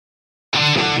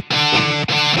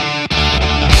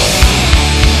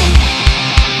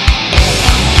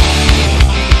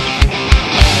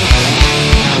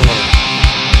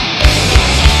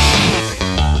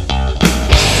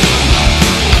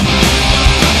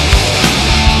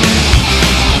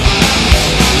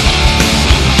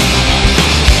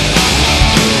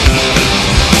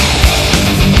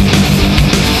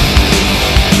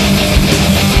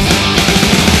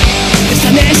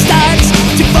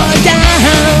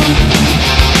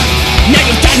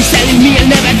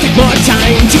More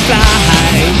time to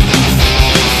fly.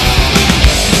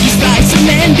 These flights are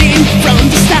landing from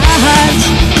the stars.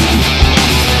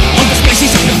 All the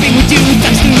species of the thing we do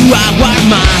thanks to our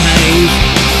mind.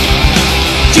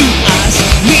 To ask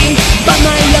me about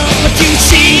my love, but you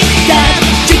see that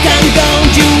you can go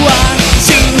to us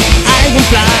soon. I won't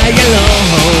fly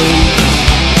alone.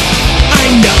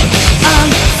 I'm not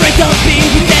afraid of being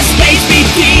with the space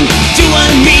between you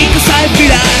and me, 'cause I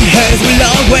feel our hearts will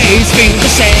always feel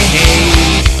the same.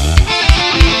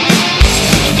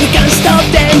 We can stop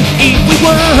them if we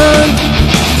want.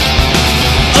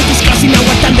 All this crossing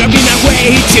our thunder in our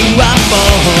way to a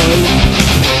fall.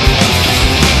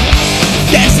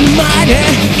 Doesn't matter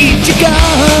if you go,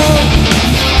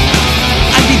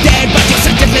 I'll be there, but just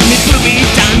let me prove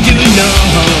it, and you know.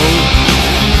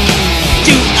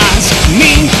 You ask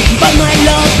me about my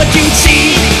love, but you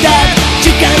see that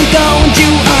you can go and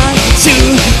you are too.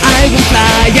 I won't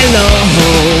fly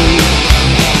alone.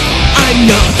 I'm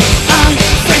not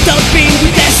afraid of being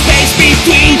with the space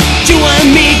between you and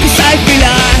me, 'cause I feel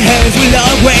our hearts will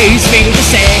always feel the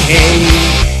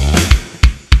same.